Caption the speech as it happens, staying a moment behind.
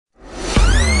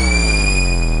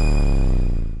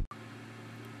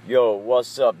Yo,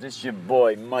 what's up? This is your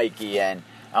boy Mikey, and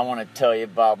I want to tell you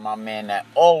about my man that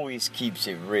always keeps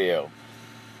it real.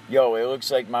 Yo, it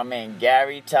looks like my man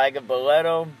Gary Tiger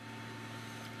Boletto,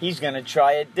 he's going to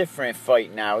try a different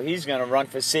fight now. He's going to run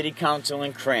for city council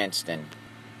in Cranston.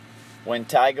 When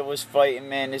Tiger was fighting,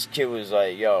 man, this kid was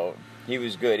like, yo, he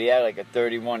was good. He had like a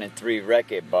 31-3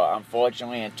 record, but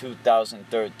unfortunately in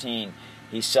 2013,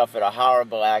 he suffered a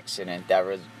horrible accident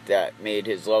that made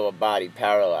his lower body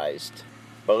paralyzed.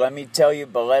 But let me tell you,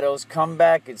 Boletto's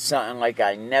comeback, it's something like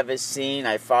I never seen.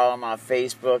 I follow him on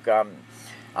Facebook.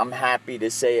 I'm happy to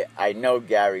say I know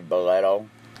Gary Boletto.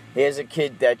 Here's a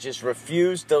kid that just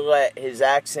refused to let his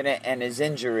accident and his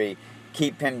injury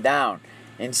keep him down.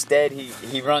 Instead,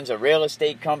 he runs a real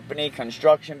estate company,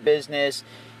 construction business.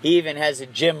 He even has a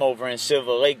gym over in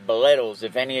Silver Lake, Boletto's.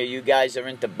 If any of you guys are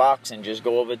into boxing, just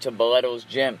go over to Boletto's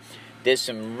gym. There's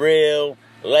some real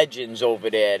legends over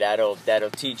there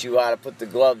that'll teach you how to put the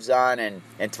gloves on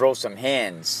and throw some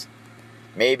hands.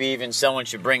 Maybe even someone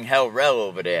should bring Hell Rell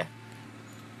over there.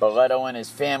 Boletto and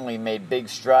his family made big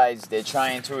strides. They're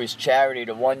trying through his charity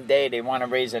to one day they want to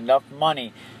raise enough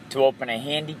money to open a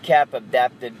handicap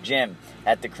adaptive gym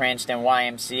at the Cranston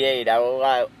YMCA that will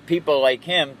allow people like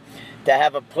him to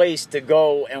have a place to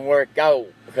go and work out,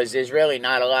 because there's really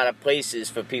not a lot of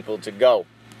places for people to go.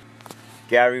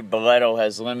 Gary Boletto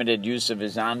has limited use of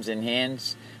his arms and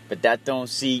hands, but that don't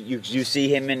see you see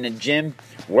him in the gym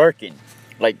working,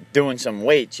 like doing some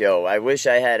weights, yo. I wish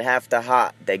I had half the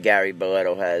heart that Gary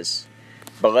Boletto has.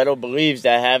 Boletto believes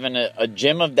that having a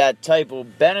gym of that type will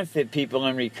benefit people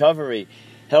in recovery,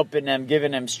 helping them,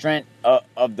 giving them strength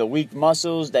of the weak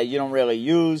muscles that you don't really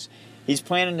use. He's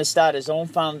planning to start his own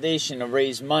foundation to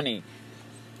raise money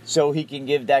so he can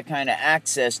give that kind of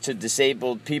access to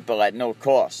disabled people at no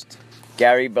cost.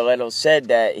 Gary Boletto said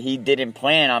that he didn't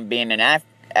plan on being an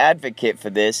advocate for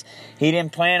this. He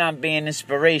didn't plan on being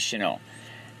inspirational.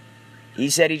 He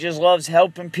said he just loves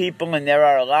helping people, and there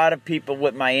are a lot of people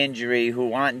with my injury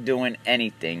who aren't doing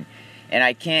anything, and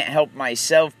I can't help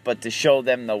myself but to show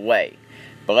them the way.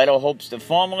 Boletto hopes to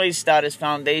formally start his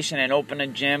foundation and open a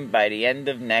gym by the end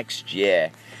of next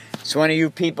year. So any of you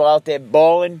people out there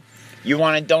balling, you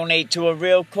want to donate to a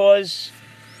real cause?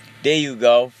 There you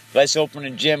go. Let's open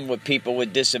a gym with people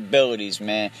with disabilities,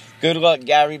 man. Good luck,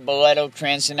 Gary Boletto,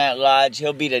 Cranston at Large.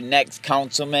 He'll be the next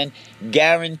councilman.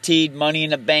 Guaranteed money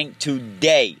in the bank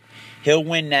today. He'll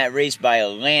win that race by a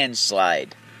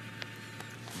landslide.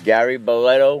 Gary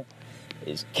Boletto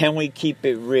is Can We Keep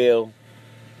It Real?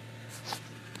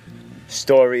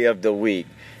 Story of the week.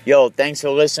 Yo, thanks for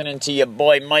listening to your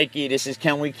boy Mikey. This is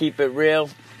Can We Keep It Real?